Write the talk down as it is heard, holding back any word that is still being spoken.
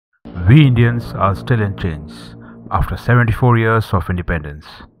We Indians are still in chains after 74 years of independence.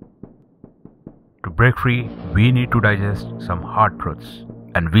 To break free, we need to digest some hard truths,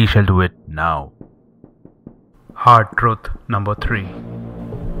 and we shall do it now. Hard truth number 3.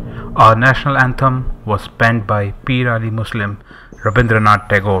 Our national anthem was penned by Peer Ali Muslim Rabindranath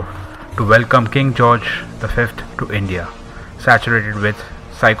Tagore to welcome King George V to India, saturated with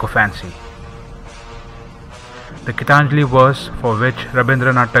sycophancy. The Gitanjali verse, for which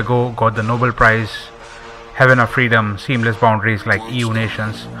Rabindranath Tagore got the Nobel Prize, Heaven of Freedom, Seamless Boundaries like EU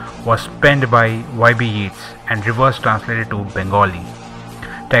Nations, was penned by YB Yeats and reverse translated to Bengali.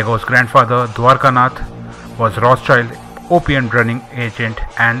 Tagore's grandfather Dwarkanath was Rothschild opium running agent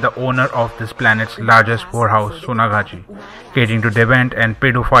and the owner of this planet's largest warehouse, Sonagachi, catering to derived and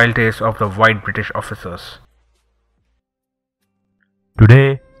pedophile tastes of the white British officers.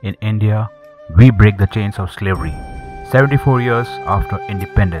 Today in India, we break the chains of slavery 74 years after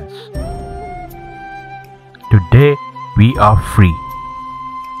independence. Today we are free.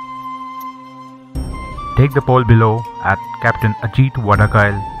 Take the poll below at Captain Ajit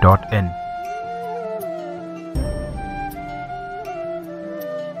Vadakayil.in.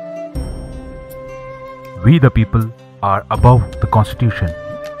 We the people are above the constitution.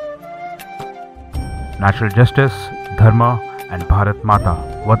 Natural justice, dharma and Bharat Mata,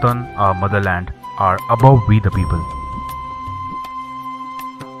 Watan, our motherland, are above we the people.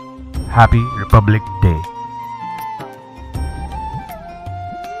 Happy Republic Day.